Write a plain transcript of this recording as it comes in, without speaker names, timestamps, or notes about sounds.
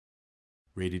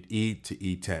rated E to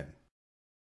E10.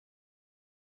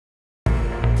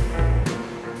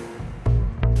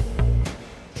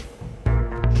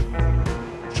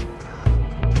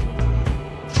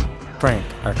 Frank,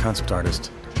 our concept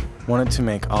artist, wanted to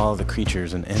make all the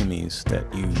creatures and enemies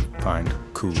that you find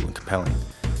cool and compelling.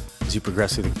 As you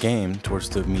progress through the game towards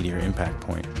the meteor impact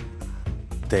point,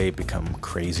 they become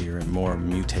crazier and more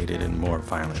mutated and more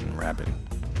violent and rabid.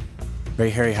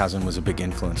 Ray Harryhausen was a big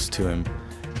influence to him,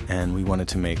 and we wanted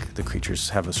to make the creatures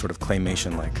have a sort of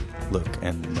claymation-like look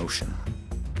and motion.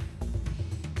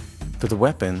 For the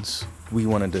weapons, we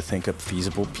wanted to think up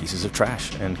feasible pieces of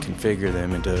trash and configure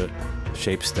them into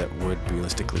shapes that would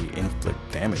realistically inflict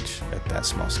damage at that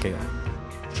small scale.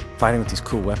 Fighting with these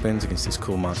cool weapons against these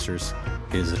cool monsters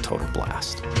is a total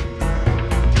blast.